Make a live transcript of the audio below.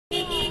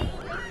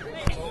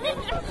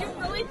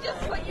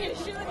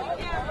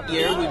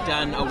year we've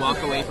done a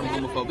walk away from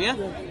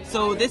homophobia.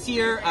 So this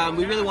year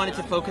we really wanted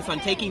to focus on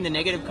taking the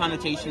negative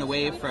connotation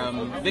away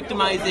from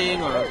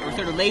victimizing or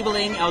sort of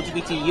labeling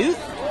LGBT youth.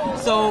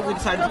 So we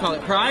decided to call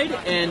it Pride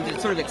and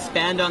sort of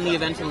expand on the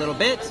event a little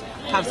bit,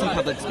 have some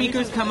public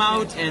speakers come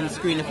out and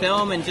screen a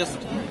film and just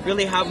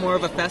really have more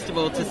of a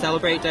festival to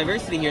celebrate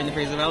diversity here in the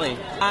Fraser Valley.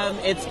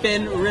 It's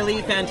been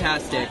really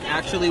fantastic.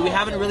 Actually, we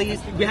haven't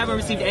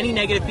received any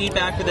negative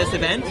feedback for this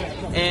event,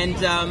 and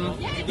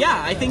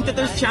yeah, I think that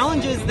there's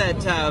challenges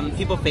that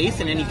people face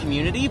in any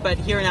community, but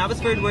here in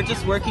Abbotsford we're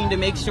just working to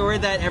make sure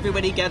that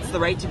everybody gets the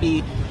right to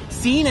be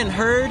seen and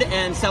heard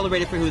and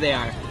celebrated for who they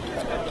are.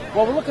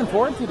 Well, we're looking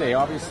forward to today.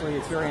 Obviously,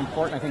 it's very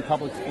important. I think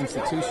public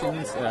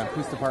institutions,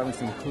 police departments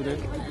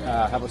included,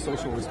 have a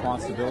social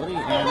responsibility,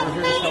 and we're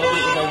here to celebrate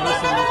the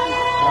diversity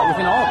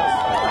within all of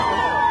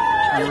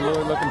us. And we're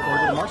really looking forward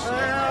to the march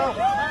today.